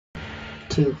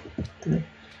2, 3.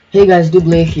 Hey guys,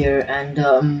 Dublé here, and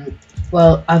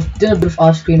well, I've done a bit of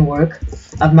off-screen work.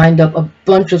 I've mined up a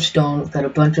bunch of stone, got a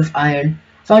bunch of iron.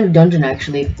 Found a dungeon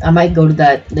actually. I might go to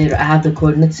that later. I have the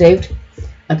coordinates saved.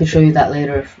 I can show you that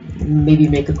later. Maybe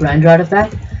make a grinder out of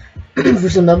that for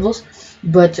some levels.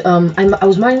 But I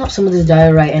was mining up some of this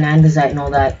diorite and andesite and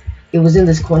all that. It was in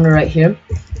this corner right here,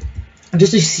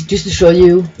 just to show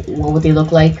you what they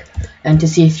look like and to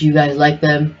see if you guys like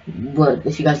them,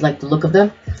 if you guys like the look of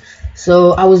them.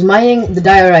 So I was mining the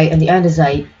diorite and the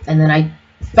andesite, and then I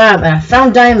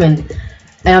found diamond.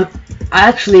 And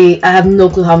I have no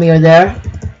clue how many are there.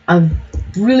 I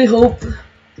really hope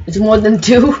it's more than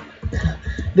 2,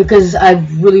 because I'd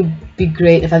really be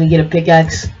great if I could get a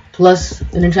pickaxe plus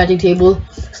an enchanting table,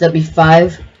 so that'd be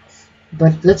 5.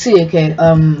 But let's see. Okay,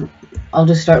 I'll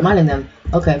just start mining them.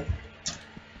 Okay,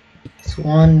 it's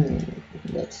 1.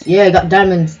 Yeah, I got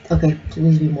diamonds. Okay,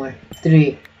 please be more.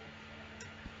 3.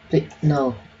 Please,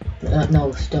 no,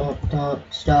 no, don't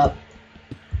stop.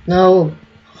 No.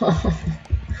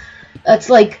 That's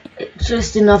like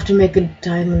just enough to make a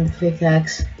diamond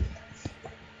pickaxe.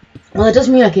 Well, that does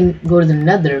mean I can go to the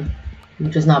nether,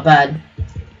 which is not bad.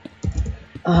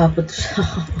 But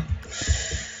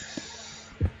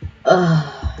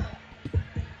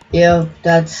yeah,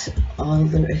 that's all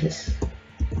there is.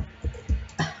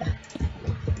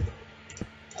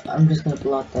 I'm just gonna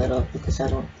block that up because I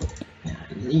don't.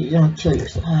 You don't kill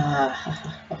yourself.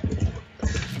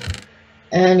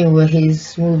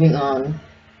 Anyways, moving on.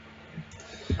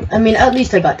 I mean, at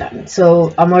least I got diamond,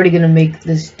 so I'm already gonna make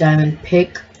this diamond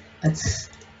pick. That's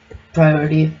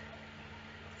priority.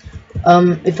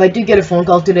 If I do get a phone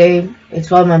call today, it's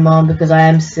probably my mom, because I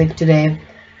am sick today.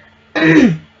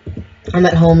 I'm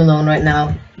at home alone right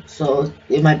now, so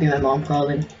it might be my mom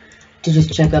calling to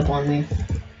just check up on me.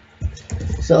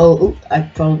 So I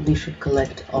probably should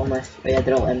collect all my. Yeah,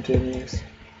 they're all empty anyways.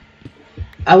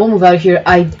 I will move out of here.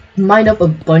 I mined up a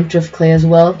bunch of clay as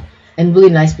well, and really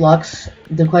nice blocks.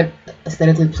 They're quite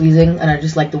aesthetically pleasing, and I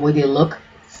just like the way they look.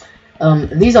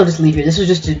 These I'll just leave here. This is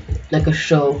just like a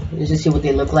show, just to see what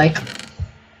they look like.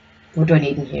 What do I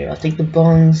need in here? I'll take the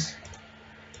bones.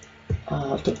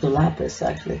 I'll take the lapis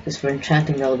actually, because for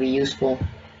enchanting that'll be useful.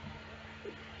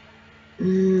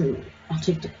 I'll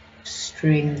take the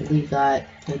string, leave that.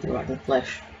 Take the rotten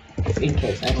flesh, in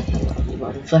case I don't know what I'll leave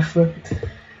rotten flesh for.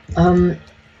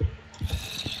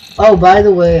 Oh, by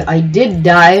the way, I did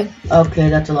die. Okay,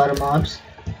 that's a lot of mobs.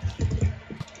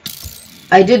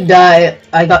 I did die.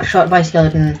 I got shot by a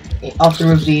skeleton off the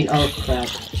ravine. Oh crap.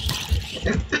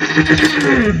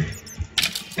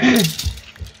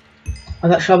 I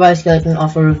got shot by a skeleton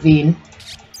off a ravine.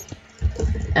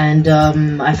 And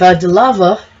I fell into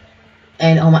lava,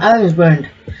 and all my iron was burned.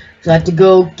 So I had to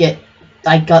go get.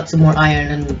 I got some more iron,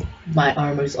 and my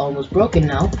armor is almost broken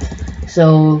now.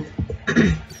 So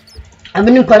I've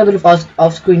been doing quite a bit of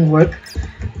off-screen work.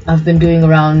 I've been doing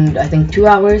around, I think, 2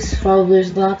 hours, probably, or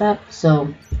something like that.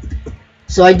 So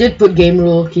I did put game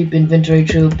rule, keep inventory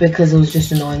true, because it was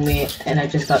just annoying me, and I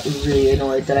just got really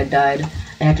annoyed that I died.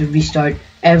 I had to restart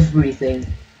everything,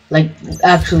 like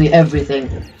actually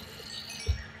everything.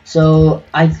 So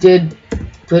I did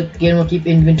put game rule, keep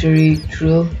inventory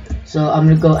true. So I'm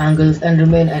gonna go angle this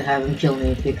Enderman and have him kill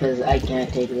me, because I can't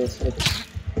take this.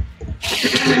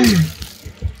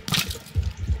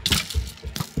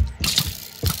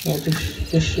 Yeah,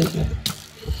 just shoot me.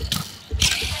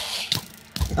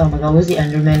 Oh my god, where's the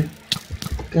Enderman?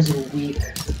 You guys are weak.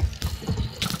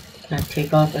 Can I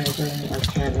take off anything? I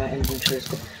can't, my inventory.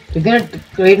 You're gonna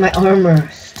degrade my armor.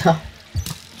 Stop.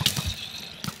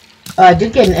 I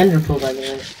did get an ender pearl, by the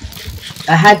way.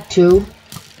 I had 2,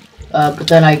 but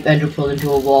then I ender pearled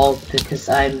into a wall because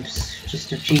I'm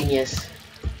just a genius.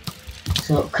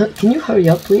 So, can you hurry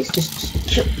up, please? Just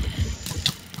kill.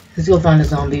 Let's go find a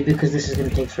zombie, because this is gonna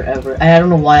take forever. I don't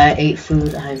know why I ate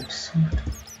food. I'm so.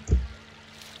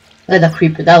 That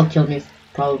creeper, that'll kill me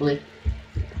probably.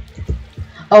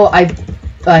 Oh, I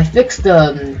fixed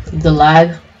the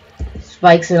lag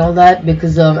spikes and all that,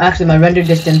 because actually my render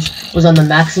distance was on the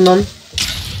maximum.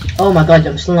 Oh my god,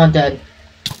 I'm still not dead.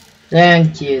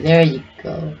 Thank you. There you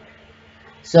go.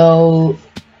 So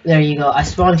there you go. I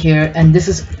spawned here, and this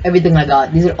is everything I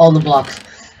got. These are all the blocks.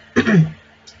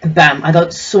 Bam! I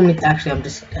got so many. Actually,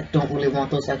 I don't really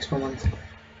want those extra ones.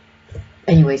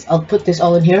 Anyways, I'll put this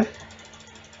all in here.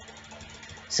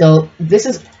 So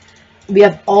we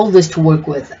have all this to work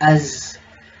with as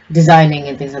designing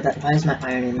and things like that. Why is my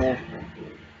iron in there?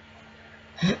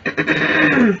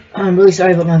 I'm really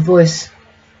sorry about my voice.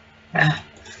 It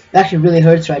actually really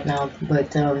hurts right now,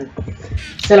 but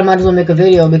said I might as well make a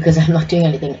video because I'm not doing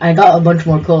anything. I got a bunch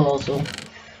more coal also.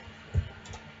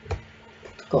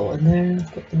 go in there,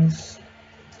 put this.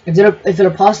 If there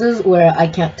are pauses where I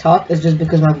can't talk, it's just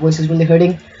because my voice is really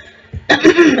hurting.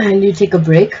 I need to take a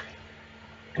break.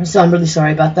 So I'm really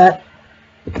sorry about that.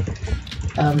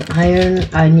 Iron,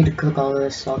 I need to cook all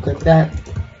this, so I'll cook that.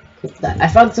 Cook that. I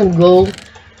found some gold.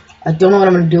 I don't know what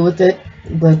I'm going to do with it,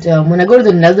 but when I go to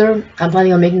the nether, I'm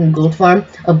planning on making a gold farm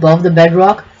above the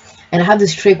bedrock. And I have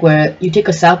this trick where you take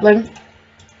a sapling,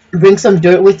 bring some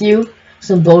dirt with you,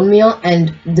 some bone meal,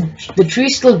 and the tree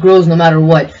still grows no matter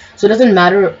what. So it doesn't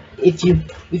matter if you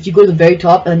go to the very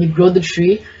top and you grow the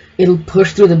tree, it'll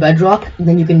push through the bedrock, and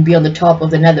then you can be on the top of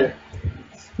the nether,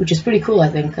 which is pretty cool, I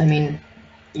think. I mean,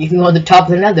 you can go on the top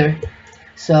of the nether.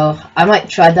 So I might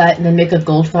try that and then make a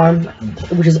gold farm,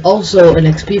 which is also an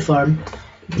XP farm.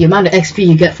 The amount of XP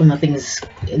you get from that thing is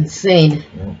insane.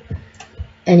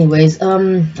 Anyways,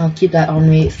 I'll keep that on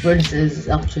me. Furnaces,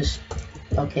 I'll just,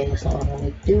 okay, that's all I want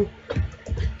to do.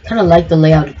 Kind of like the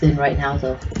layout it's in right now,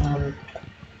 though.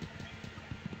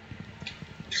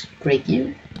 Just break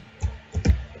you.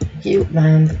 You,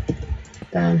 bam,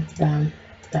 bam, bam,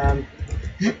 bam.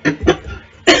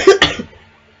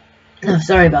 Oh,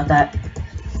 sorry about that.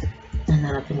 And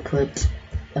then I can put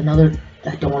another.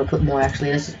 I don't want to put more,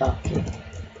 actually. This is okay.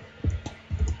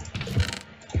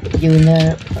 You in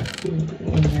there, you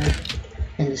in there.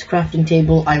 And this crafting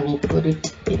table, I will put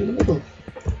it in the middle.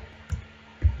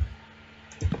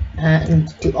 And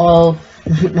to all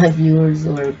my viewers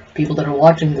or people that are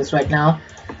watching this right now,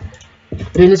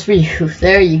 doing this for you.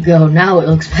 There you go. Now it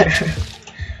looks better.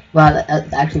 Wow,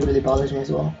 that actually really bothers me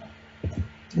as well.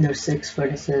 And there's 6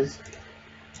 furnaces.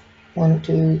 1,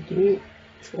 2, 3,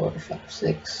 4, 5,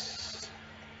 6.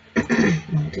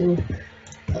 1, 2.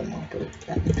 I'll put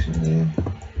that next to you.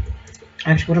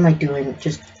 Actually, what am I doing?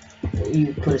 Just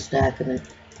you put a stack and then.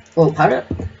 Oh, powder.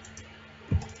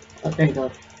 Oh, there you go.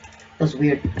 That was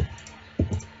weird.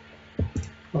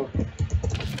 Oh.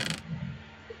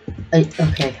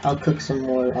 Okay, I'll cook some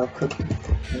more. I'll cook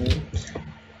meat.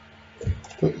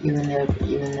 Put you in there, put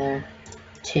you in there.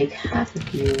 Take half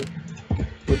of you,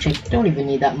 which I don't even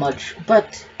need that much,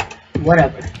 but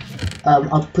whatever.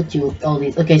 I'll put you all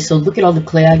these. Okay, so look at all the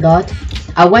clay I got.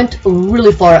 I went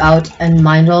really far out and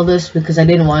mined all this because I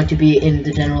didn't want it to be in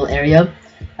the general area.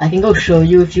 I can go show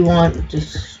you if you want.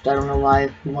 Just, I don't know why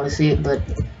you want to see it, but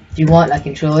if you want, I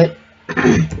can show it.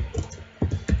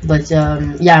 But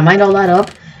yeah, I mined all that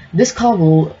up. This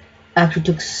cobble actually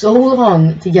took so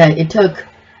long to get. It took,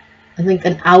 I think,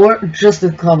 an hour just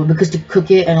to cobble, because to cook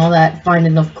it and all that, find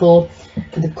enough coal.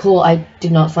 And the coal, I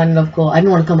did not find enough coal. I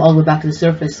didn't want to come all the way back to the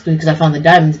surface because I found the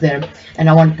diamonds there, and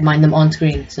I wanted to mine them on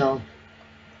screen. So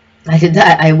I did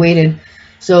that. I waited.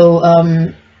 So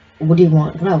what do you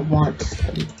want? What I want?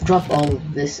 Drop all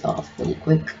of this off really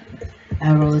quick.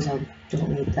 Arrows, I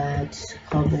don't need that.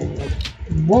 Cobble, I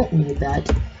won't need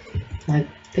that. My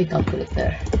pick, I'll put it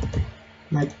there.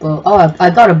 My bow. Oh, I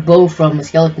got a bow from a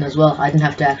skeleton as well. I didn't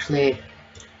have to actually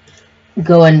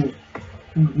go and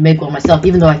make one myself,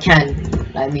 even though I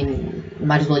can. I mean,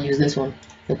 might as well use this one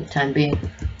for the time being.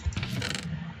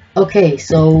 Okay,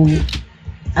 so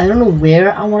I don't know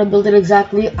where I want to build it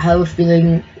exactly. I have a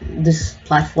feeling this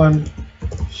platform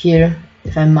here,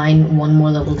 if I mine one more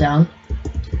level down,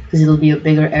 because it'll be a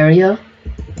bigger area.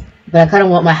 But I kind of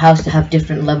want my house to have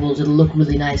different levels. It'll look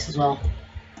really nice as well.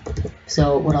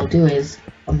 So what I'll do is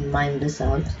I'll mine this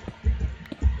out.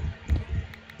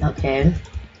 Okay.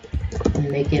 And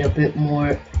make it a bit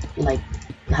more, like,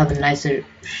 have a nicer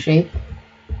shape.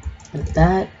 Like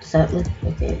that. Does that look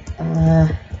okay?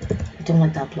 I don't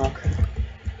like that block.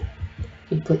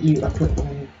 I'll put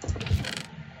 1.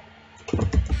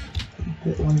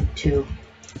 Put 1, 2.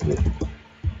 3.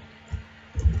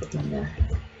 Put 1 there.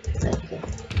 There you go.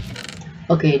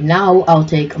 Okay, now I'll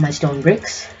take my stone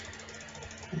bricks.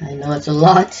 I know it's a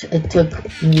lot. It took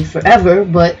me forever,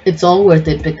 but it's all worth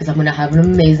it because I'm gonna have an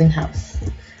amazing house.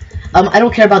 I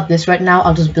don't care about this right now.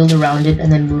 I'll just build around it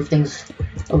and then move things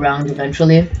around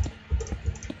eventually.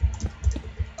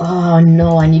 Oh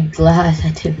no, I need glass. I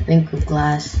didn't think of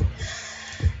glass.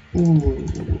 Ooh,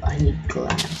 I need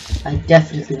glass. I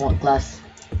definitely want glass.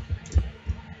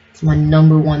 It's my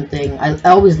 #1 thing. I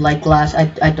always like glass.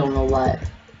 I don't know why.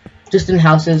 Just in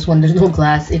houses when there's no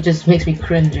glass, it just makes me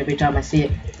cringe every time I see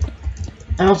it.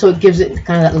 And also it gives it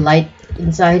kind of that light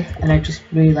inside, and I just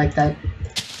really like that.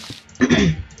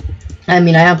 I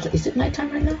mean, is it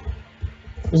nighttime right now?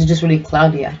 Or is it just really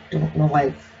cloudy? I don't know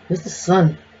why. Where's the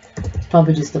sun? It's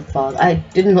probably just the fog. I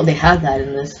didn't know they had that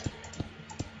in this.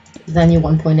 Is that a new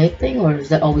 1.8 thing, or is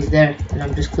that always there and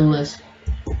I'm just clueless?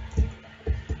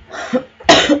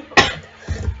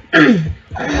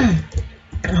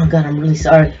 Oh god, I'm really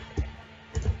sorry.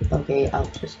 Okay, I'll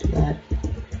just do that.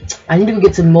 I need to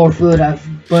get some more food. I've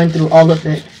burned through all of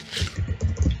it.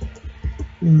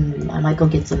 I might go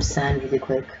get some sand really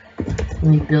quick. Let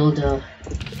me build a...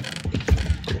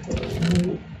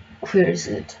 where is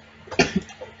it?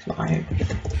 It's not iron.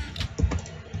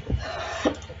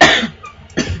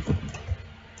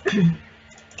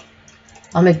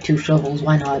 I'll make 2 shovels,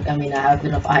 why not? I mean, I have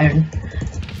enough iron.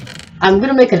 I'm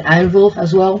gonna make an anvil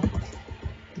as well,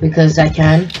 because I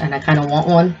can, and I kinda want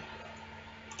one.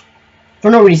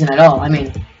 For no reason at all. I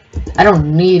mean, I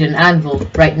don't need an anvil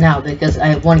right now, because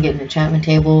I want to get an enchantment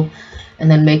table,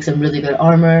 and then make some really good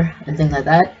armor, and things like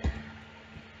that.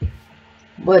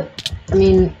 But, I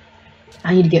mean,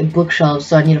 I need to get bookshelves,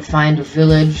 so I need to find a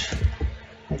village.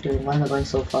 Dude, why am I going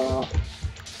so far out?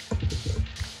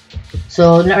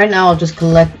 So right now I'll just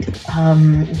collect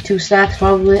 2 stacks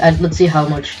probably. Let's see how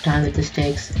much time this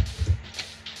takes.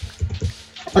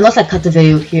 Unless I cut the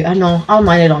video here. I know, I'll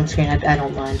mine it on screen. I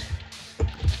don't mind.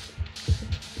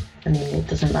 I mean, it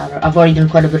doesn't matter. I've already done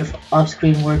quite a bit of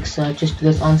off-screen work, so I just do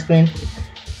this on screen.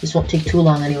 This won't take too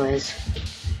long anyways.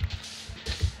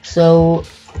 So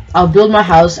I'll build my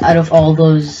house out of all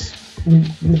those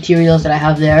materials that I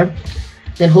have there.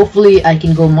 Then hopefully I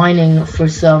can go mining for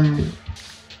some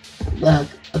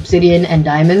obsidian and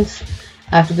diamonds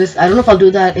after this. I don't know if I'll do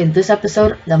that in this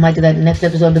episode. I might do that in the next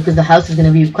episode, because the house is going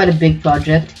to be quite a big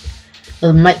project.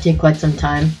 It might take quite some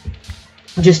time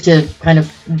just to kind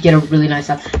of get a really nice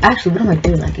house. Actually, what am I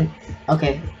doing?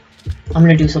 Okay, I'm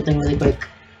gonna do something really quick.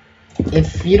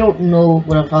 If you don't know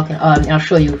what I'm talking, I'll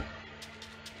show you.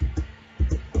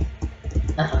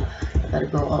 I gotta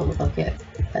go all. Okay,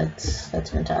 that's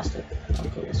fantastic. I'll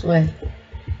go this way.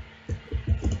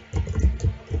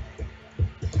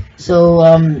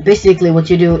 So basically what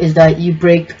you do is that you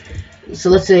break, so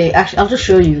let's say, actually I'll just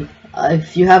show you.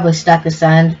 If you have a stack of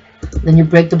sand, then you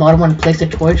break the bottom one and place a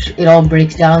torch, it all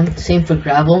breaks down. Same for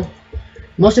gravel.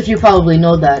 Most of you probably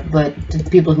know that, but to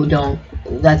people who don't,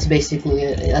 that's basically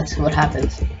it. That's what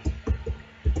happens.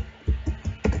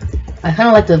 I kind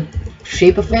of like the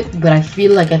shape of it, but I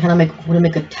feel like I kind of want to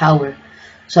make a tower,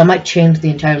 so I might change the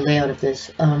entire layout of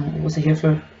this. What's it here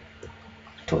for?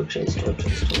 Torches.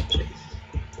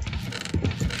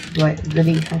 Do I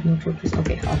really have no torches?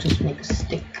 Okay, I'll just make a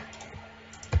stick.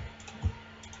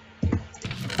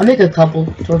 I'll make a couple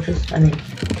torches. I mean,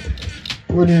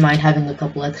 wouldn't mind having a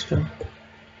couple extra.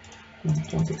 1,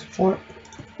 2, 3, 4.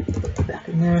 Back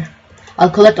in there.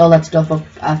 I'll collect all that stuff up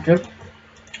after.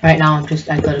 Right now,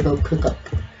 I gotta go cook up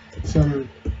some.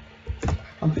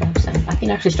 I can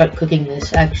actually start cooking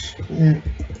this. Actually,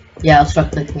 yeah, I'll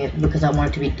start cooking it because I want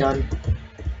it to be done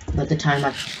by the time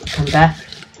I come back.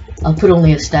 I'll put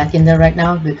only a stack in there right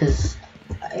now because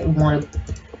I want to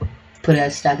put it a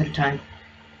stack at a time.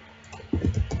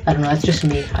 I don't know, that's just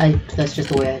me. That's just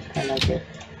the way I like it.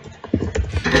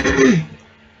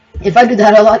 If I do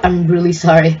that a lot, I'm really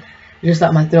sorry. Just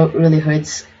that my throat really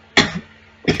hurts.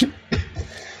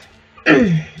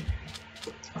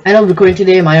 I know recording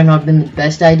today might have not been the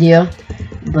best idea,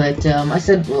 but I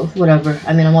said, well, whatever.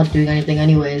 I mean, I'm not doing anything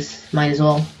anyways. Might as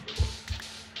well.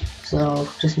 So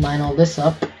just mine all this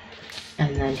up,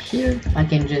 and then here I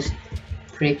can just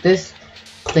break this.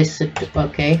 Place it.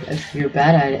 Okay, if you're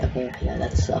bad at it. Okay, yeah,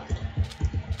 that sucked.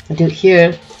 I do it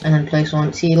here, and then place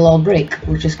one. See, it'll all break,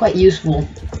 which is quite useful.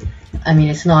 I mean,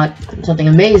 it's not something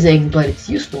amazing, but it's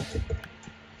useful.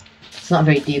 It's not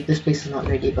very deep. This place is not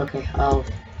very deep. Okay,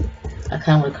 I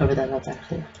kind of want to cover that up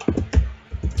actually.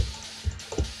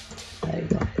 There you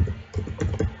go.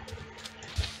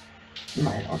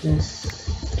 Mine all this.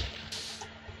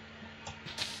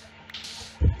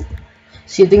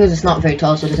 See, the thing is, it's not very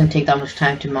tall, so it doesn't take that much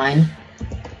time to mine.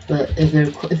 But if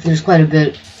there's quite a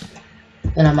bit,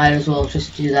 then I might as well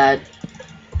just do that.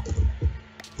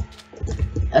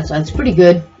 That's pretty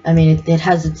good. I mean, it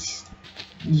has its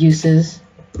uses.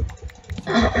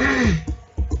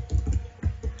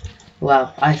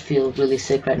 Wow, I feel really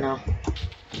sick right now.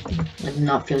 I do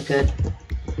not feel good.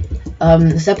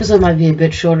 This episode might be a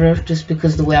bit shorter just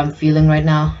because the way I'm feeling right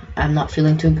now. I'm not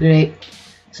feeling too great.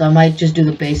 So I might just do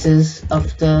the bases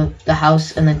of the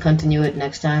house and then continue it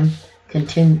next time. Oh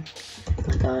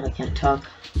my god, I can't talk.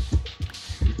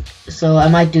 So I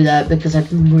might do that because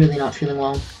I'm really not feeling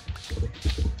well.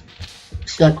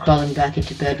 Start crawling back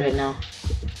into bed right now.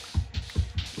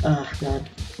 Oh god.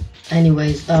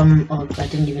 Anyways, oh, I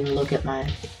didn't even look at my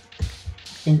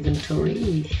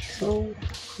inventory. So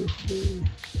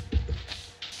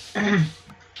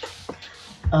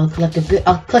I'll collect a bit.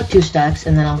 I'll collect 2 stacks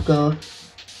and then I'll go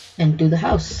and do the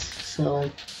house. So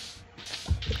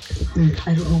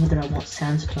I don't know whether I want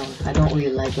sandstone. I don't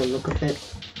really like the look of it.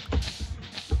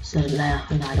 So nah,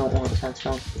 I don't want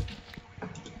sandstone.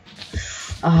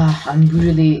 I'm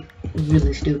really,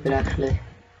 really stupid actually.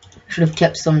 Should have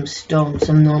kept some stone,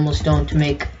 some normal stone to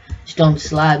make stone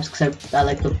slabs, because I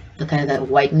like the kind of that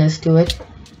whiteness to it.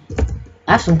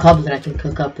 I have some cobble that I can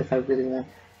cook up if I really want.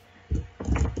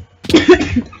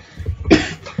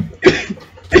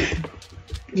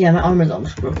 Yeah, my armor's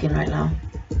almost broken right now,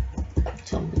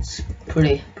 so it's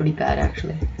pretty bad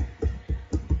actually.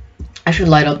 I should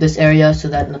light up this area so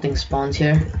that nothing spawns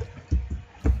here.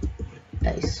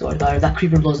 I swear to God, if that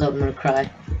creeper blows up, I'm gonna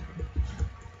cry.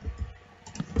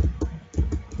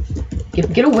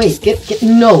 Get away! Get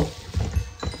no!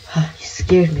 You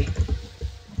scared me.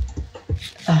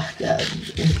 Oh God.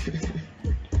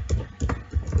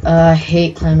 I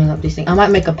hate climbing up these things. I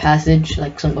might make a passage,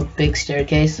 like a big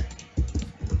staircase.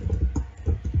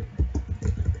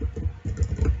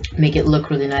 Make it look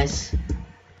really nice.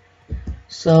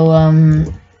 So,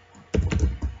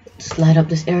 let's light up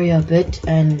this area a bit,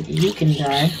 and you can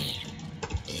die.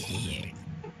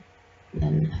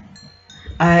 And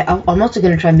I'm also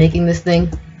gonna try making this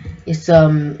thing. It's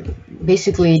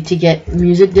basically to get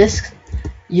music discs.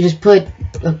 You just put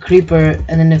a creeper,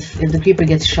 and then if the creeper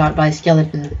gets shot by a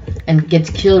skeleton and gets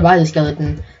killed by the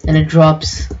skeleton, then it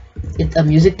drops a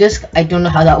music disc. I don't know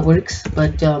how that works,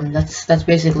 but that's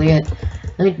basically it.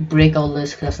 Let me break all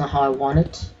this because that's not how I want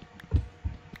it.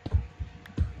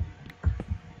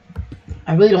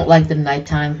 I really don't like the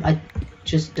nighttime. I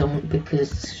just don't,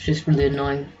 because it's just really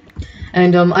annoying.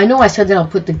 And I know I said that I'll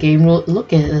put the game rule.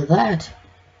 Look at that.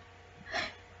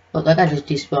 Oh, that guy just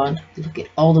despawned. Look at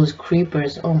all those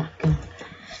creepers. Oh my God.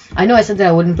 I know I said that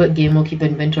I wouldn't put game rule keep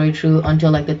inventory true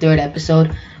until like the 3rd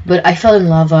episode, but I fell in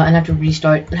lava and I have to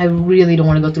restart, and I really don't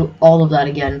want to go through all of that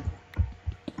again.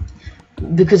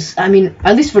 Because, I mean,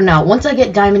 at least for now, once I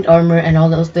get diamond armor and all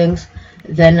those things,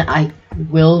 then I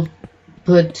will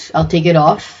I'll take it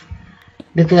off.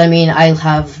 Because, I mean, I'll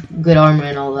have good armor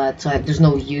and all that, so there's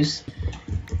no use.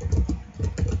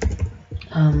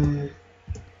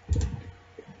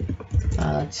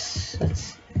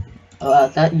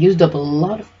 That used up a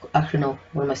lot of, actually no,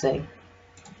 what am I saying?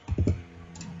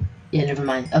 Yeah, never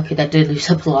mind. Okay, that did use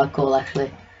up a lot of coal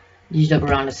actually. Used up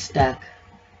around a stack.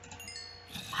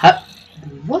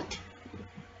 What?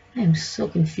 I am so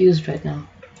confused right now.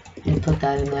 And put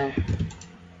that in there.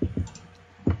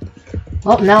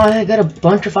 Well, now I got a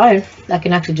bunch of iron. I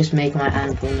can actually just make my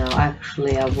anvil now.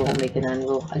 Actually, I won't make an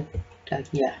anvil.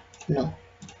 Yeah, no.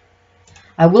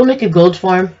 I will make a gold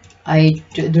farm.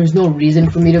 There's no reason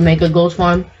for me to make a gold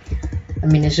farm. I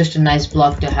mean, it's just a nice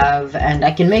block to have, and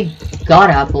I can make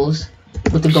god apples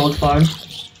with the gold farm.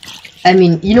 I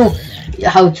mean, you know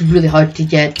how it's really hard to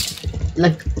get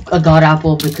like a god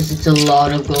apple because it's a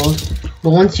lot of gold.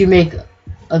 But once you make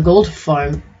a gold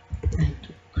farm,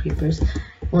 creepers.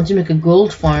 Once you make a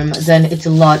gold farm, then it's a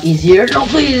lot easier. No,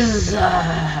 please.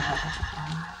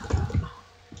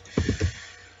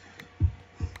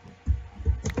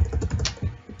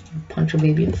 Punch a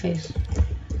baby in the face.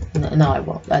 No, I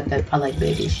won't. I like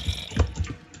babies.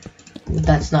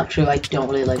 That's not true. I don't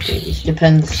really like babies.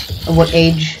 Depends on what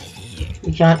age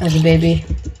you count as a baby.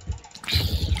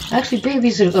 Actually,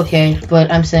 babies are okay,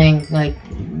 but I'm saying like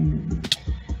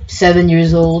 7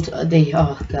 years old.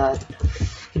 Oh God,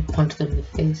 I could punch them in the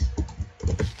face.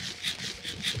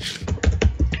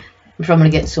 I'm sure I'm gonna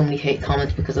get so many hate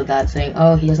comments because of that, saying,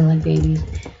 "Oh, he doesn't like babies.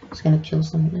 He's gonna kill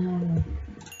someone." No.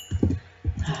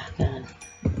 Ah, God.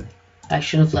 I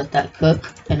should have let that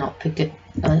cook and not picked it.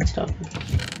 Let's stop.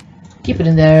 Keep it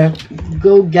in there.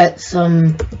 Go get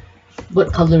some.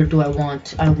 What color do I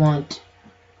want?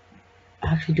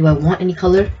 Actually, do I want any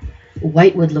color?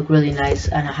 White would look really nice,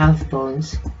 and I have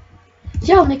bones.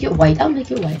 Yeah, I'll make it white.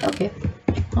 Okay.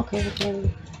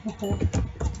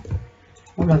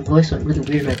 Oh, my voice went really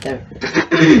weird right there.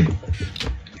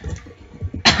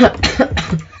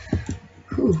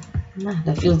 Whew, man,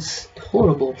 that feels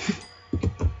horrible.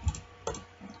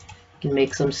 Can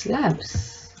make some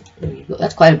slabs. There you go.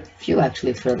 That's quite a few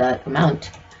actually for that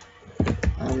amount.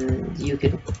 You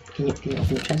can you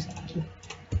open the chest?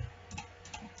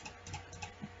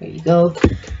 There you go.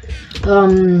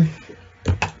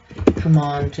 Come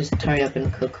on, just hurry up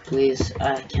and cook, please.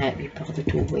 I can't be bothered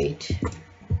to wait.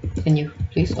 Can you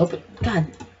please open? God.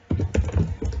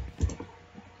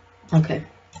 Okay.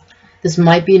 This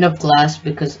might be enough glass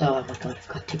because oh my God, I've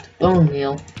got to take the bone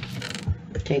meal.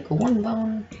 Take one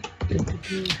bone.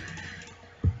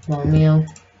 Bone meal.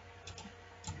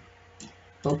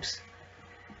 Oops.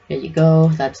 There you go.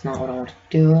 That's not what I want to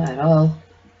do at all.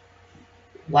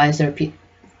 Why is there a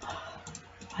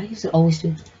why does it always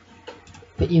do?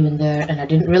 Put you in there, and I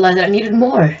didn't realize that I needed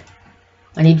more.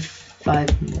 I need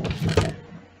 5 more. Okay.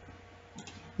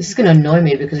 This is gonna annoy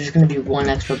me because there's gonna be one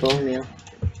extra bone meal.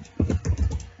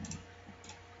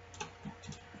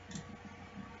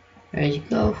 There you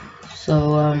go.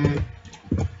 So,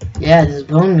 yeah, this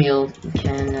bone meal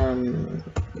can,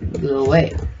 go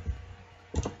away.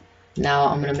 Now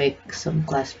I'm gonna make some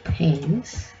glass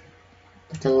panes.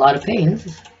 That's a lot of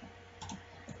panes.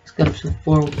 Let's go up to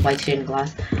 4 white stained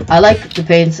glass. I like the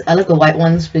paints, I like the white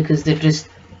ones because they're just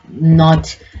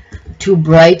not too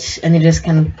bright and they just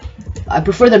kind of, I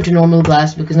prefer them to normal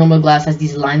glass because normal glass has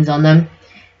these lines on them.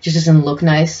 It just doesn't look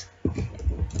nice.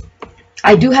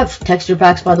 I do have texture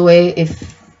packs, by the way.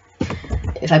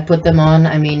 If I put them on,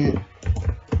 I mean,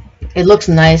 it looks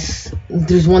nice.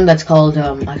 There's one that's called,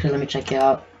 actually let me check it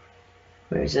out.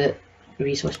 Where is it?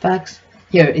 Resource packs.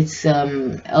 Here, it's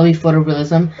LV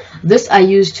Photorealism. This I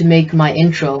used to make my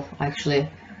intro, actually.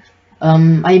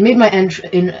 I made my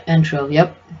intro,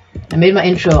 yep. I made my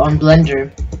intro on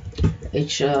Blender.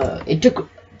 It took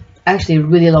actually a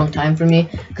really long time for me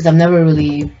because I've never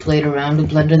really played around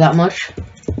with Blender that much.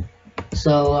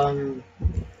 So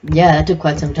yeah, that took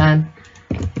quite some time.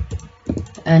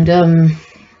 And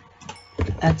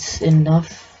that's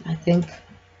enough, I think.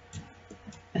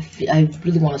 I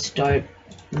really want to start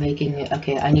making it.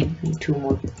 Okay, I need two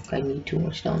more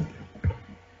stone.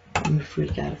 I'm gonna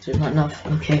freak out if there's not enough.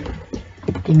 Okay,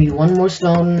 give me one more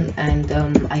stone, and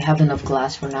I have enough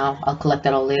glass for now. I'll collect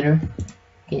that all later.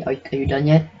 Okay, are you done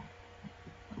yet?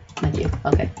 Thank you.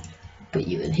 Okay, put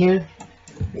you in here.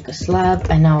 Make a slab,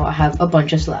 and now I have a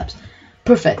bunch of slabs.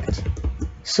 Perfect.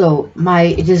 So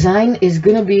my design is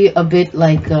gonna be a bit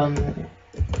like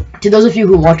to those of you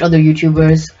who watch other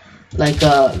YouTubers like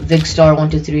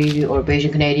Vigstar123 or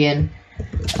Beijing Canadian.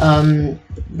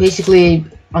 Basically,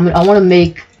 I want to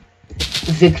make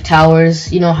Vig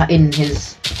Towers, you know, in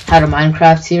his How to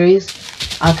Minecraft series.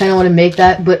 I kind of want to make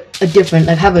that, but a different,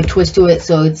 like have a twist to it,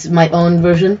 so it's my own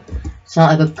version. It's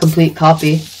not like a complete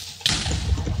copy.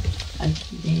 I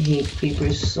hate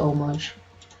creepers so much.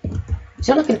 It's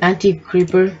not like an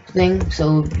anti-creeper thing,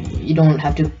 so you don't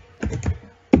have to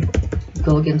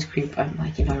go against creep. I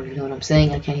don't really know what I'm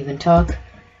saying. I can't even talk.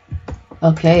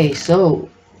 Okay, so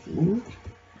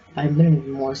I'm gonna need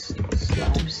more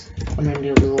slabs. I'm gonna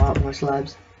need a lot more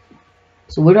slabs.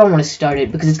 So where do I want to start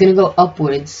it? Because it's gonna go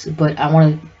upwards, but I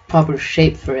want a proper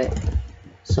shape for it.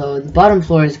 So the bottom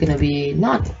floor is gonna be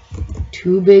not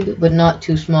too big, but not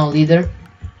too small either.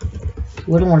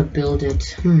 Where do I want to build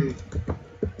it?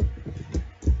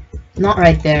 Not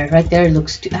right there. Right there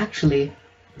looks too. Actually,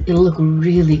 it'll look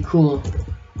really cool.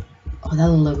 Oh,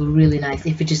 that'll look really nice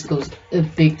if it just goes a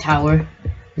big tower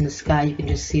in the sky. You can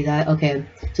just see that. Okay,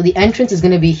 so the entrance is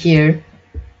gonna be here.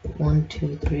 1,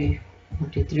 2, 3. 1,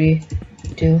 2, 3.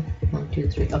 2. 1, 2,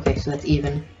 3. Okay, so that's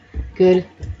even. Good.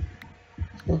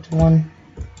 That's 1,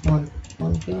 1,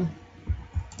 1, 2.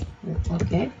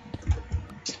 Okay.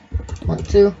 1,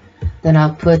 2. Then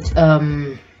I'll put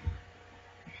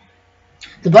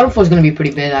the bottom floor is gonna be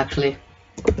pretty big actually.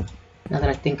 Now that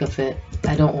I think of it,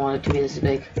 I don't want it to be this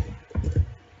big.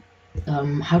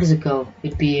 How does it go?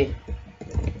 It'd be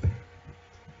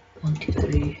 1, 2,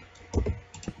 3.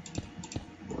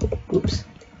 Oops.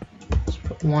 Let's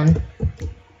put 1,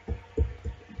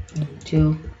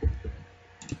 2,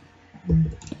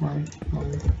 1,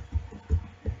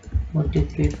 2,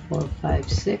 3, 4, 5,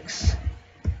 6.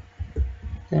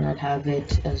 Then I'd have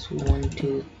it as 1,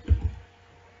 2.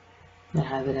 I'd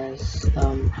have it as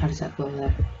how does that go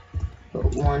there?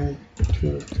 But 1,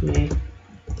 2, 3.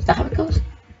 Is that how it goes?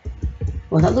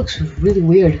 Well, that looks really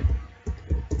weird.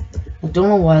 I don't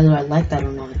know whether I like that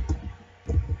or not.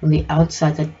 From the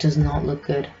outside, that does not look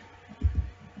good.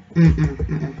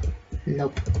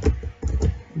 Nope.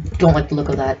 Don't like the look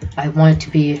of that. I want it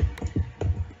to be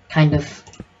kind of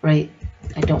right.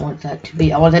 I don't want that to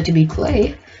be. I want that to be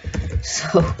clay.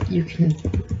 So you can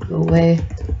go away.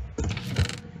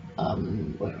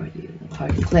 Where are you?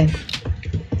 Hard clay.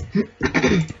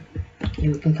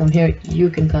 You can come here. You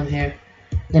can come here.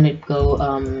 Then it go.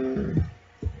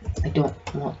 I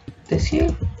don't want this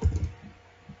here.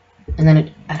 And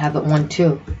then I'd have it 1,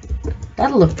 2.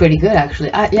 That'll look pretty good actually.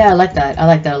 Yeah, I like that. I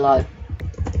like that a lot.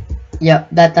 Yeah,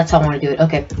 that's how I want to do it.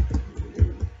 Okay.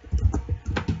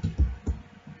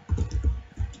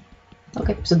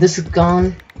 Okay, so this is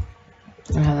gone.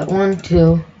 I have it 1,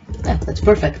 2. Yeah, that's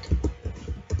perfect.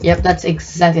 Yep, that's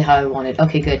exactly how I want it.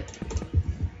 Okay, good.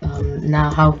 Now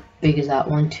how big is that?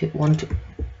 1, 2, 1, 2.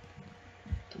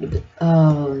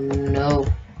 Oh no.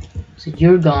 So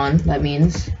you're gone. That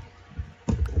means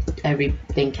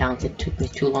everything counts. It took me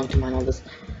too long to mine all this.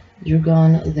 You're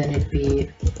gone. Then it'd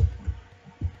be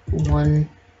 1,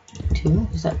 2.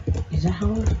 Is that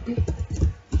how it would be?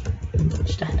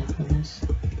 Stand up on this.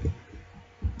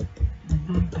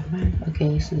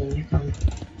 Okay, so then you come.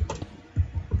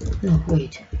 No,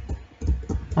 wait.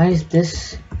 Why is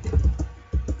this?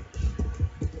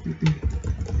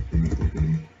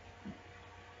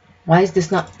 Why is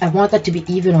this not? I want that to be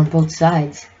even on both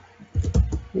sides.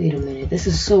 Wait a minute, this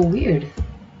is so weird.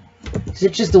 Is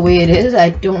it just the way it is? I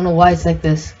don't know why it's like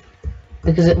this.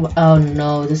 Because it, oh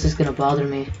no, this is gonna bother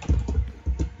me.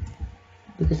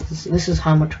 Because this is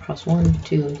how much across 1,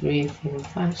 2, 3, 4,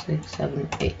 5, 6, 7,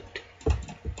 8.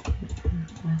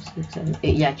 5, 6, 7,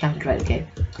 8. Yeah, I counted right, okay.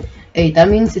 8, that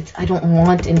means it's, I don't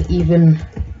want an even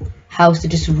house. It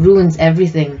just ruins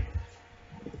everything.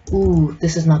 Ooh,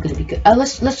 this is not gonna be good.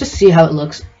 Let's just see how it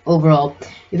looks overall.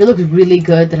 If it looks really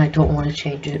good, then I don't want to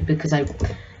change it because I'd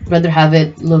rather have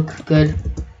it look good.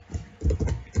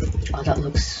 Oh, that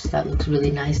looks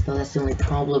really nice though. That's the only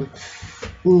problem.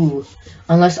 Ooh,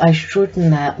 unless I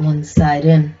shorten that one side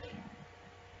in.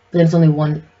 But then it's only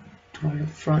one door in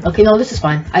front. Okay, no, this is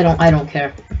fine. I don't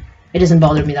care. It doesn't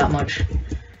bother me that much,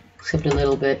 except a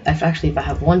little bit. If I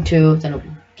have 1, 2, then a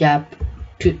gap,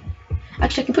 2.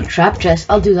 Actually, I can put trap chest.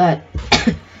 I'll do that.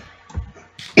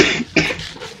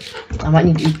 I might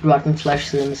need to eat rotten flesh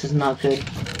soon. This is not good.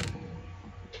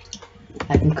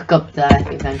 I can cook up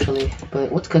that eventually,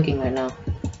 but what's cooking right now?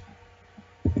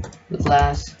 The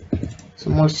glass.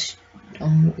 Some more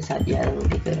stone. Is that? Yeah, that will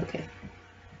be good. Okay.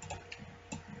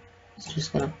 It's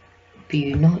just gonna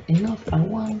be not enough. I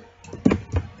want.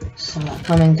 So that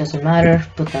coming doesn't matter.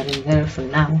 Put that in there for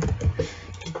now.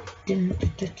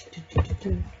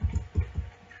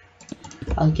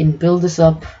 I can build this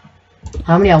up.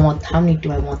 How many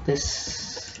do I want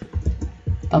this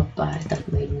up by?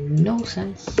 That made no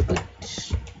sense, but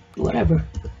whatever.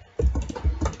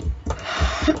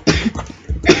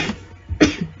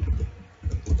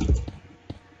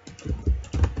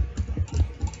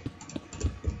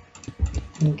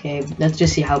 Okay, let's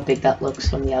just see how big that looks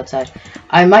from the outside.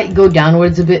 I might go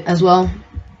downwards a bit as well,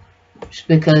 just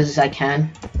because I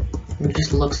can. It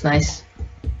just looks nice.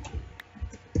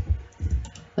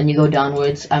 When you go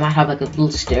downwards, I might have like a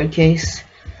little staircase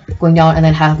going down, and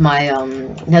then have my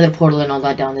nether portal and all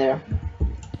that down there.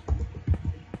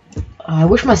 I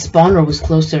wish my spawner was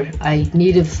closer. I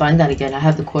need to find that again. I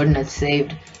have the coordinates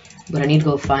saved, but I need to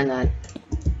go find that.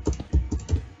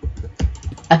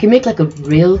 I can make like a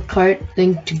rail cart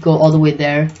thing to go all the way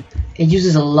there. It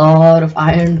uses a lot of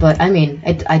iron, but I mean,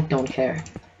 I don't care.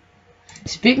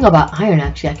 Speaking about iron,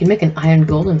 actually, I can make an iron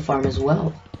golden farm as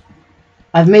well.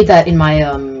 I've made that in my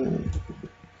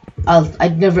I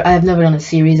have never done a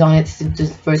series on it. It's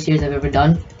just the first series I've ever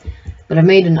done. But I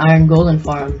made an iron golden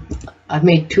farm. I've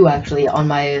made 2 actually on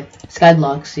my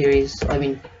Skyblock series. I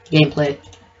mean gameplay,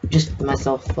 just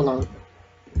myself alone.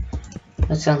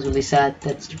 That sounds really sad.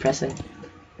 That's depressing.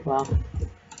 Wow.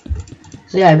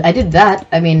 So yeah, I did that.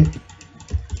 I mean,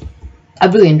 I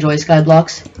really enjoy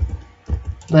Skyblocks.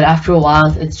 But after a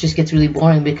while, it just gets really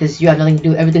boring because you have nothing to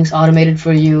do. Everything's automated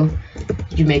for you.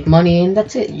 You make money, and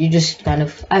that's it. You just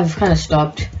I've kind of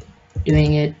stopped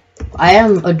doing it. I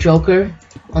am a joker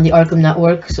on the Arkham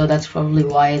Network, so that's probably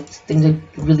why things are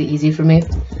really easy for me.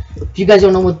 If you guys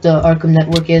don't know what the Arkham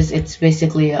Network is, it's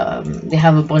basically they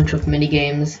have a bunch of mini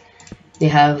games. They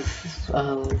have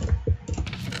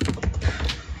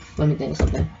let me think of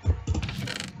something.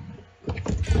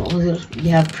 What was it?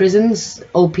 You have prisons,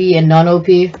 OP and non-OP,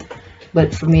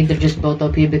 but for me they're just both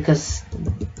OP because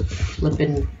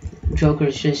flipping Joker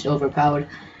is just overpowered.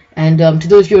 And to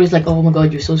those viewers like, oh my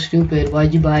god, you're so stupid,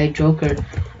 why'd you buy Joker?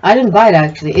 I didn't buy it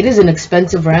actually. It is an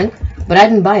expensive rank, but I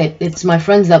didn't buy it. It's my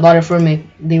friends that bought it for me.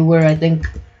 They were, I think,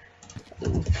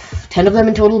 10 of them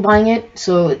in total buying it,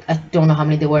 so I don't know how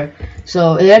many they were.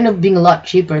 So it ended up being a lot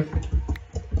cheaper.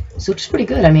 So it's pretty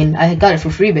good. I mean, I got it for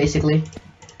free basically.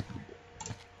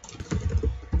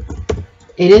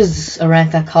 It is a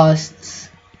rank that costs,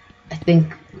 I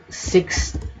think,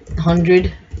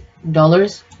 $600.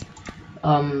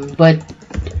 But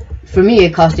for me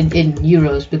it costed in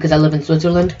euros because I live in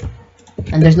Switzerland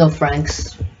and there's no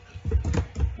francs.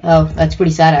 Oh, that's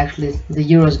pretty sad actually. The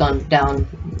euro's gone down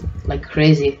like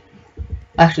crazy.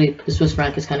 Actually, the Swiss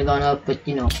franc has kind of gone up, but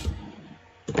you know.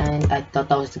 And I thought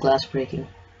that was the glass breaking.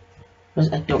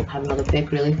 I don't have another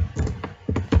pick really.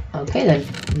 Okay then,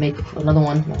 make another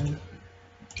one. 1,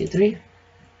 2, 3. Do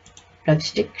I have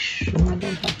sticks? No, I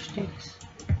don't have sticks.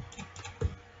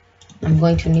 I'm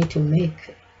going to need to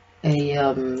make a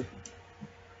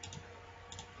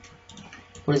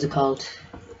what is it called?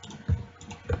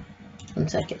 1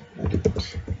 second.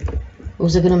 What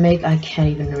was I gonna make? I can't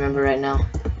even remember right now.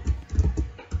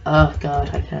 Oh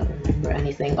god, I can't remember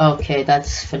anything. Okay,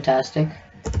 that's fantastic.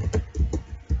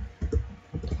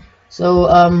 So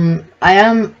I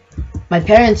am My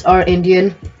parents are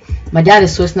Indian. My dad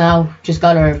is Swiss now. Just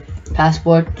got our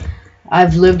passport.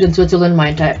 I've lived in Switzerland my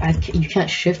entire. You can't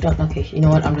shift up. Okay, you know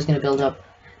what? I'm just gonna build up.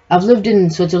 I've lived in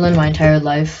Switzerland my entire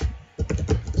life.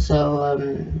 So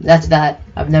that's that.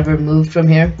 I've never moved from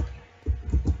here.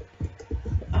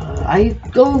 I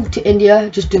go to India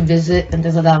just to visit and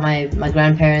things like that. My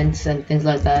grandparents and things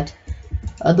like that.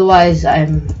 Otherwise,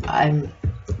 I'm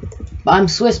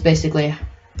Swiss basically.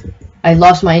 I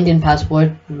lost my Indian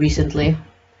passport recently.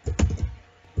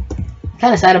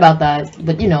 Kind of sad about that,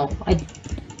 but you know, I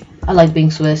like being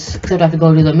Swiss. Except I have to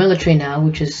go to the military now,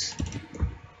 which is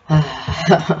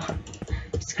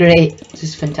it's great. It's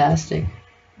just fantastic.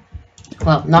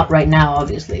 Well, not right now,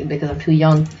 obviously, because I'm too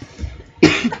young.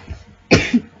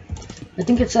 I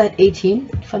think it's at 18,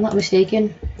 if I'm not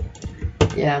mistaken.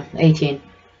 Yeah, 18.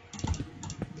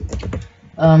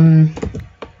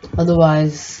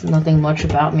 Otherwise, nothing much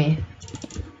about me.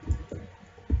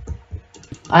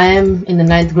 I am in the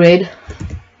 9th grade.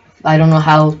 I don't know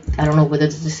whether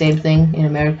it's the same thing in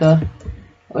America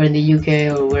or in the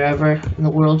UK or wherever in the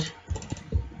world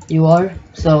you are.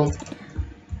 So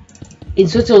in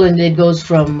Switzerland it goes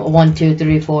from 1, 2,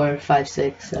 3, 4, 5,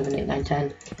 6, 7, 8, 9,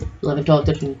 10, 11, 12,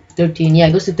 13. Yeah,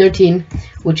 it goes to 13,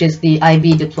 which is the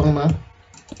IB diploma.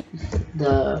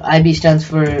 The IB stands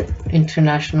for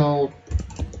International,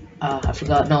 I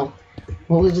forgot, no.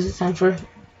 What does it stand for?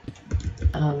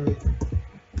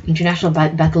 International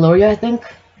Baccalaureate, I think.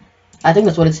 I think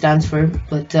that's what it stands for.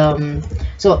 But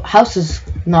so house is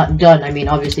not done. I mean,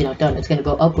 obviously not done. It's gonna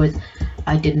go upwards.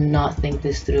 I did not think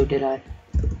this through, did I?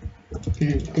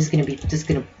 This is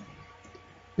gonna.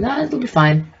 Nah, it'll be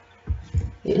fine.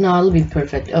 No, it'll be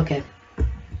perfect. Okay.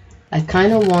 I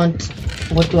kind of want.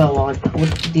 What do I want?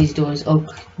 What these doors?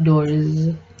 Oak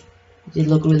doors. They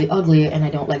look really ugly, and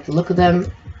I don't like the look of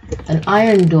them. An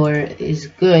iron door is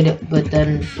good, but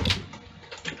then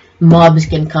mobs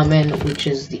can come in, which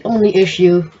is the only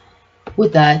issue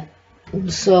with that.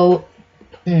 So,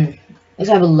 let's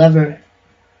have a lever.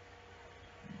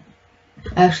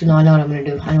 Actually, no, I know what I'm gonna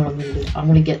do. I'm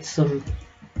gonna get some.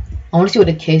 I want to see what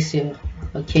acacia,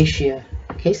 yeah.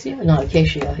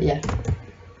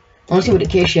 I want to see what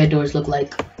acacia doors look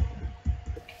like.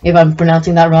 If I'm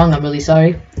pronouncing that wrong, I'm really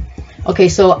sorry. Okay,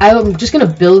 so I'm just gonna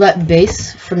build that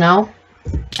base for now,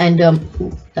 and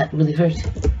ooh, that really hurt.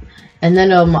 And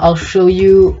then I'll show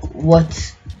you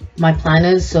what my plan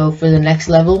is. So for the next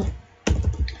level,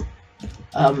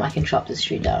 I can chop this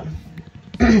tree down.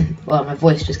 Well, my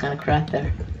voice just kind of cracked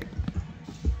there.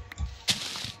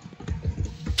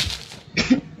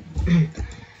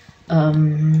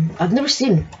 I've never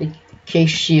seen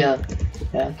acacia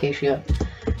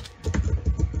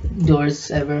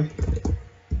doors ever.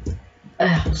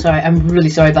 Sorry, I'm really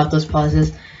sorry about those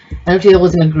pauses. I know today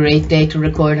wasn't a great day to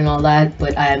record and all that,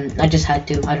 but I just had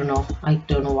to. I don't know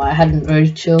why. I had an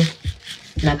urge to,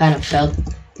 and I kind of felt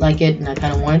like it, and I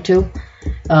kind of wanted to.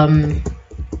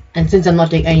 And since I'm not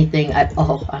doing anything at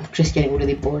all, I'm just getting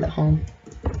really bored at home.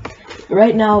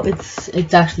 Right now, it's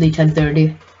actually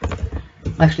 10:30.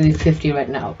 Actually 50 right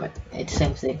now, but it's the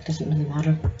same thing. It doesn't really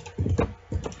matter.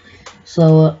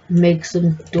 So make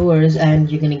some doors, and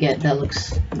you're gonna get that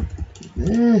looks.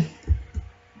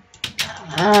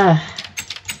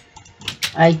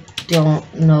 I don't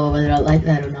know whether I like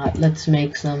that or not. Let's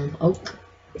make some oak.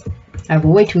 I have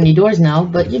way too many doors now,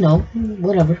 but you know,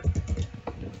 whatever.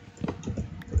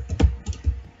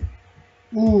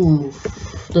 Ooh,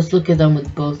 let's look at them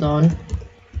with both on.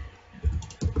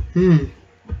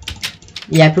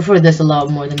 Yeah, I prefer this a lot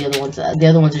more than the other ones. The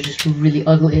other ones are just really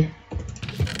ugly.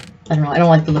 I don't know, I don't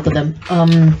like the look of them.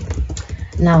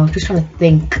 Now I'm just trying to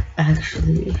think,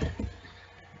 actually.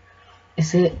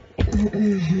 Is it...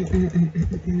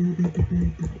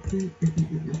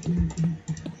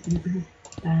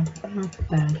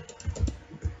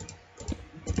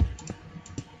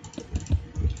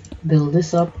 Build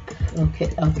this up.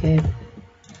 Okay.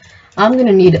 I'm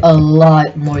gonna need a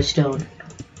lot more stone.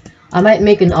 I might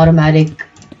make an automatic...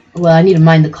 Well, I need to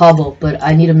mine the cobble, but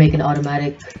I need to make an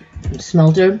automatic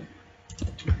smelter.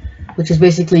 Which is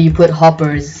basically you put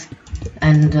hoppers,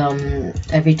 and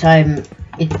every time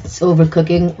it's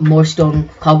overcooking, more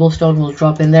cobblestone will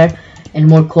drop in there, and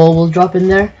more coal will drop in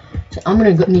there. So I'm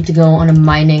gonna need to go on a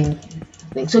mining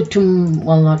thing. So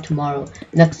well, not tomorrow.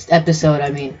 Next episode, I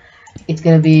mean, it's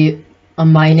gonna be a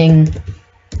mining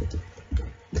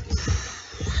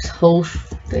whole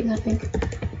thing. I think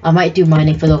I might do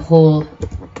mining for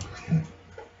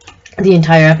the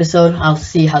entire episode. I'll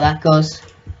see how that goes.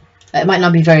 It might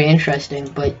not be very interesting,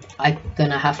 but I'm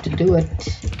gonna have to do it.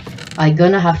 I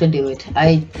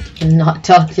cannot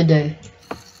talk today.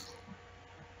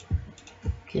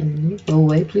 Can you go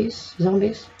away, please,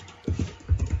 zombies?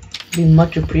 Be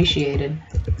much appreciated.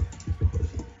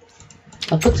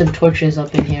 I'll put some torches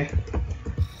up in here.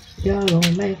 Y'all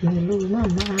gonna make me lose my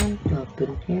mind up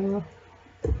in here.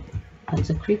 That's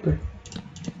a creeper.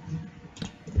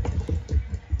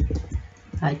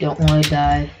 I don't want to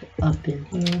die up in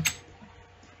here.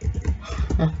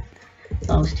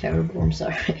 That was terrible, I'm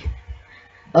sorry.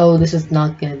 Oh, this is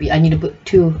not gonna be. I need to put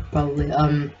 2 probably.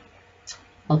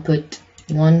 I'll put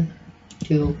 1,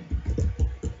 2,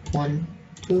 1,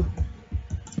 2,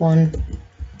 1.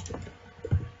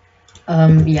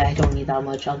 Yeah, I don't need that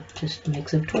much. I'll just make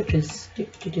some torches. And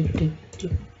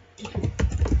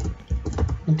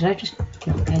did I just?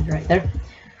 No, okay, right there.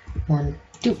 1,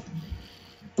 2,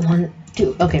 1,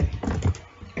 2. Okay,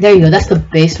 there you go. That's the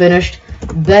base finished.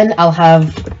 Then I'll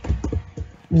have.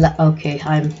 Okay,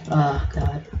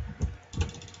 God.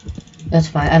 That's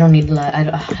fine. I don't need I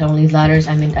don't need ladders.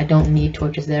 I mean, I don't need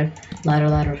torches there.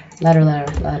 Ladder.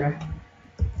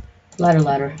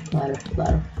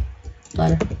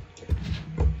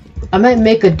 I might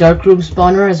make a dark room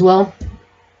spawner as well.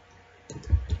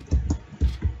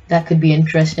 That could be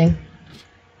interesting.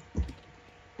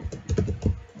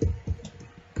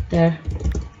 There.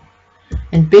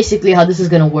 And basically how this is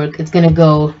gonna work, it's gonna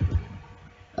go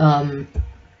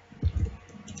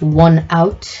 1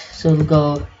 out, so it'll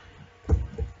go.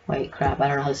 Wait, crap, I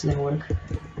don't know how this is gonna work.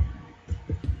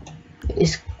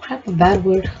 Is crap a bad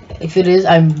word? If it is,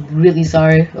 I'm really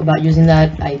sorry about using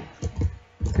that. I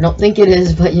don't think it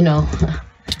is, but you know.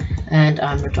 And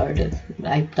I'm retarded.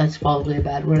 That's probably a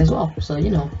bad word as well, so you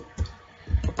know.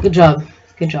 Good job.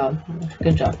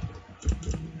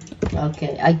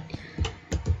 Okay,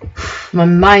 my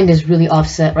mind is really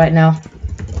offset right now.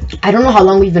 I don't know how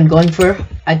long we've been going for.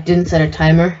 I didn't set a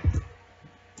timer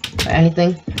or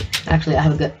anything. Actually, I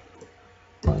have a good.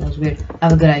 Oh, that was weird. I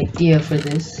have a good idea for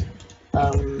this.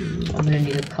 I'm gonna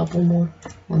need a couple more.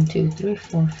 1, 2, 3,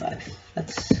 4, 5.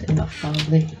 That's enough,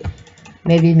 probably.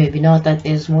 Maybe not. That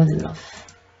is more than enough.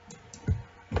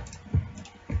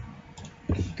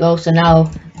 Go. So now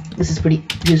this is pretty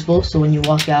useful. So when you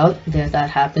walk out, that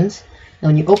happens. And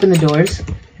when you open the doors,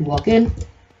 you walk in,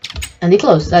 and they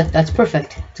close. That's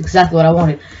perfect. That's exactly what I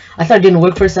wanted. I thought it didn't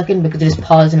work for a second because it just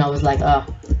paused, and I was like,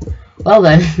 well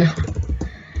then.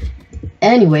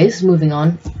 Anyways, moving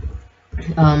on.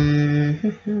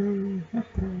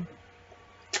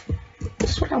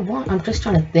 That's what I want. I'm just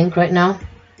trying to think right now.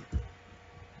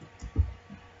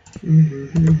 Did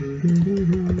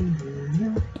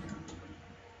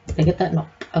I get that? No.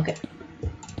 Okay.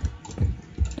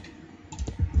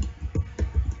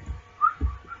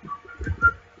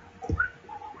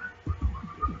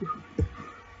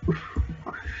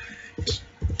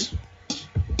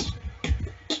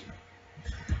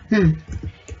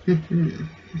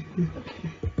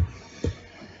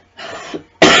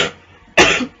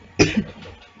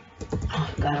 Oh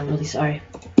God, I'm really sorry.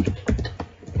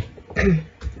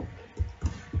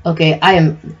 Okay, I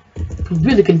am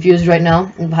really confused right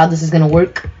now of how this is gonna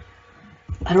work.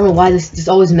 I don't know why this just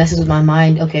always messes with my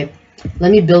mind. Okay,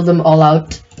 let me build them all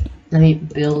out. Let me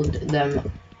build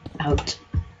them out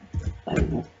by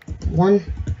 1.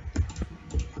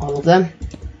 All of them.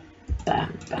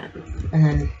 Bam, bam. And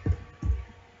then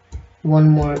 1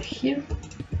 more here.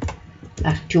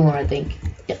 Actually, 2 more, I think.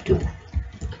 Yep, 2 more.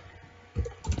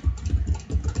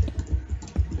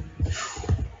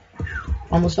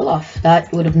 Almost fell off.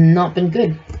 That would have not been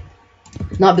good.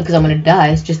 Not because I'm gonna die,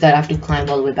 it's just that I have to climb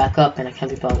all the way back up and I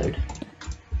can't be bothered.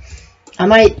 I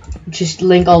might just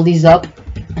link all these up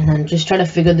and then just try to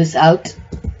figure this out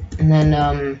and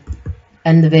then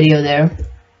end the video there.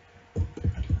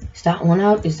 Is that one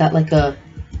out? Is that like a...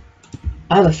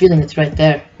 I have a feeling it's right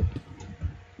there.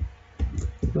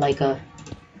 Like a...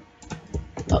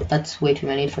 Oh, that's way too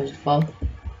many first of all.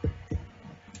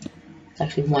 It's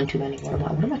actually 1 too many. What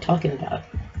am I talking about?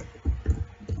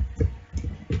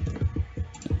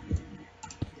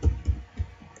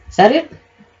 Is that it?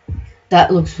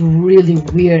 That looks really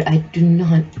weird. I do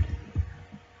not...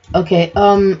 Okay,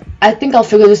 I think I'll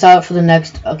figure this out for the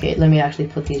next... Okay, let me actually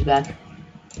put these back.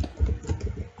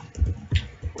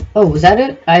 Oh, was that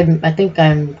it? I think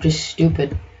I'm just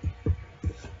stupid.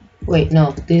 Wait,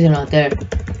 no, these are not there.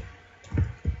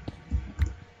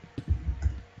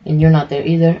 And you're not there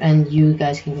either, and you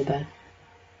guys can go back.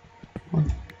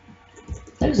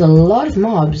 There's a lot of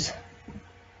mobs.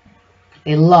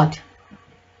 A lot.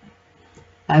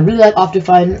 I really like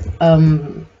Optifine.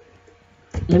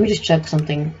 Let me just check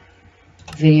something.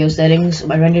 Video settings,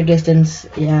 my render distance,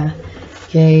 yeah.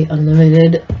 Okay,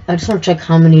 unlimited. I just want to check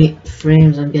how many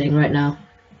frames I'm getting right now.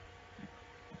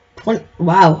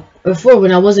 Wow, Before,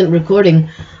 when I wasn't recording,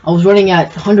 I was running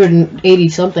at 180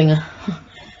 something.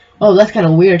 Oh, that's kind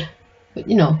of weird. But,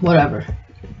 you know, whatever.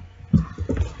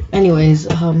 Anyways,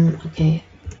 okay.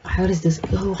 How does this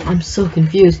go? I'm so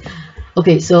confused.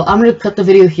 Okay, so I'm gonna cut the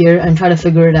video here and try to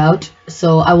figure it out.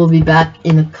 So I will be back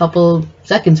in a couple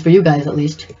seconds for you guys, at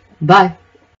least. Bye.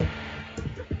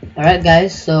 Alright,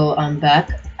 guys, so I'm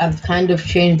back. I've kind of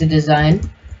changed the design.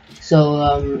 So,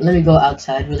 let me go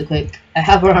outside really quick. I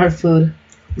have run out of food.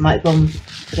 Might go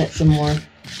get some more.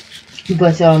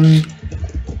 But,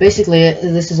 basically,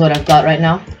 this is what I've got right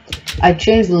now. I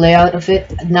changed the layout of it.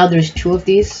 Now there's 2 of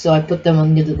these, so I put them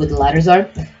on where the ladders are.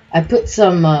 I put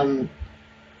some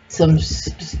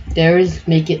stairs,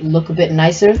 make it look a bit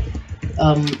nicer.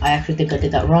 I actually think I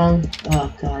did that wrong.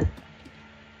 Oh, God.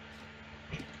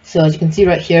 So, as you can see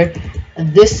right here,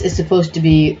 this is supposed to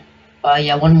be,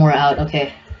 yeah, 1 more out.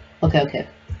 Okay. Okay.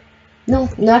 No,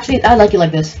 actually, I like it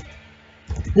like this.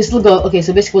 This will go, okay,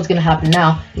 so basically what's going to happen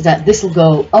now is that this will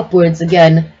go upwards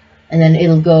again, and then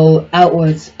it'll go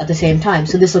outwards at the same time.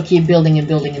 So this will keep building and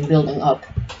building and building up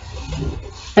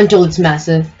until it's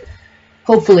massive.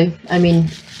 Hopefully. I mean,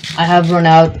 I have run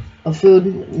out of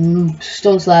food.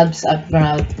 Stone slabs, I've run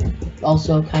out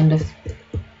also, kind of.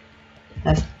 I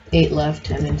have 8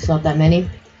 left. I mean, it's not that many.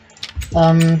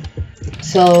 I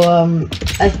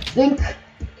think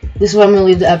this is where I'm going to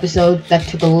leave the episode. That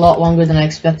took a lot longer than I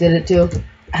expected it to.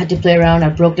 I had to play around. I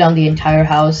broke down the entire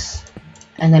house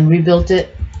and then rebuilt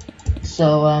it.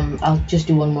 So, I'll just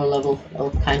do 1 more level. I'll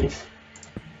kind of,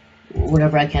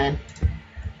 whatever I can.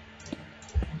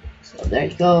 So, there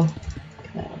you go.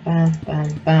 Bam,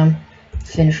 bam, bam.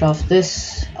 Finish off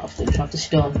this. I'll finish off the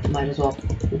stone. Might as well.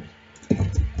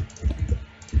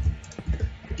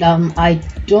 I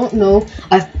don't know.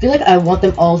 I feel like I want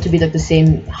them all to be like the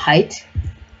same height.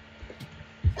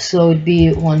 So it'd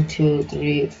be 1, 2,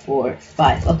 3, 4,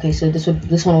 5. Okay, so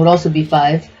this one would also be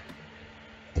 5.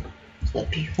 So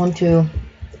that'd be 1, 2.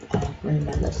 Where am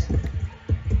I this?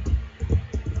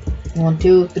 1,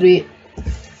 2, 3,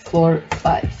 4,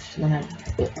 5. So then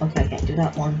okay, I can't do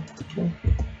that. 1, 2.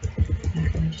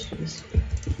 Let me just do this.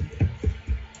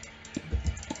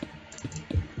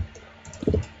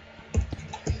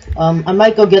 I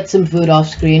might go get some food off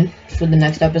screen for the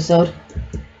next episode.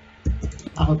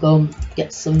 I'll go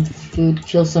get some food,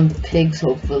 kill some pigs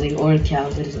hopefully, or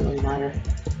cows, it doesn't really matter.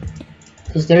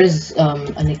 Because there is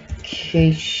an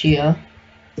acacia,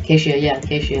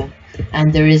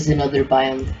 and there is another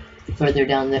biome further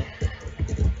down there.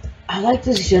 I like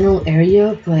this general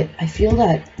area, but I feel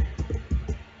that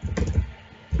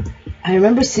I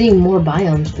remember seeing more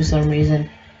biomes for some reason.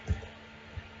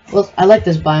 Well, I like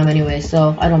this biome anyway,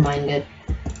 so I don't mind it.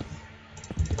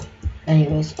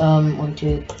 Anyways, 1,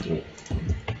 2, 3.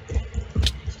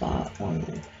 Stop. 1,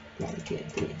 2,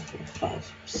 3, 4,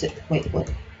 5, 6. Wait,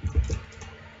 what?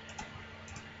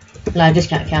 No, I just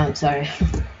can't count. Sorry.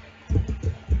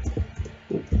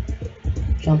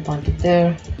 Jump onto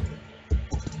there.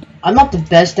 I'm not the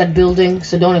best at building,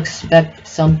 so don't expect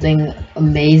something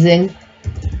amazing.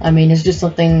 I mean, it's just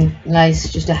something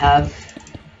nice just to have.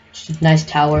 Nice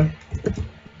tower.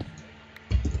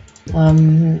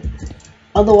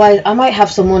 Otherwise, I might have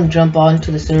someone jump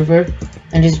onto the server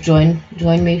and just join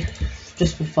me,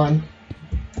 just for fun.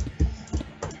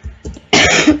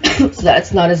 So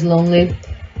that's not as lonely.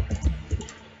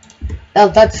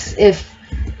 That's if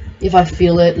I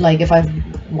feel it. Like if I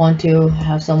want to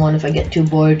have someone, if I get too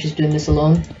bored just doing this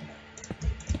alone,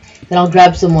 then I'll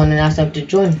grab someone and ask them to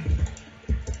join.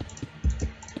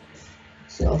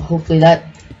 So hopefully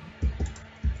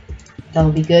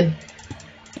that'll be good.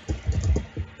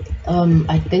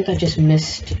 I think I just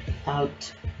missed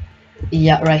out.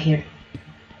 Yeah, right here.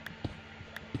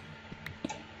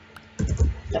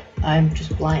 Yep, I'm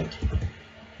just blind.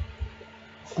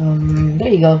 There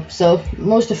you go. So,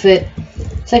 most of it.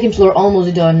 Second floor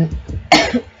almost done.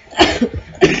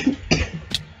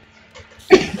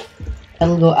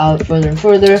 That'll go out further and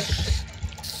further.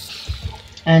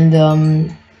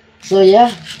 And, so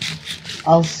yeah.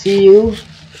 I'll see you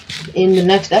in the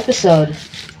next episode.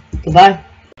 Goodbye.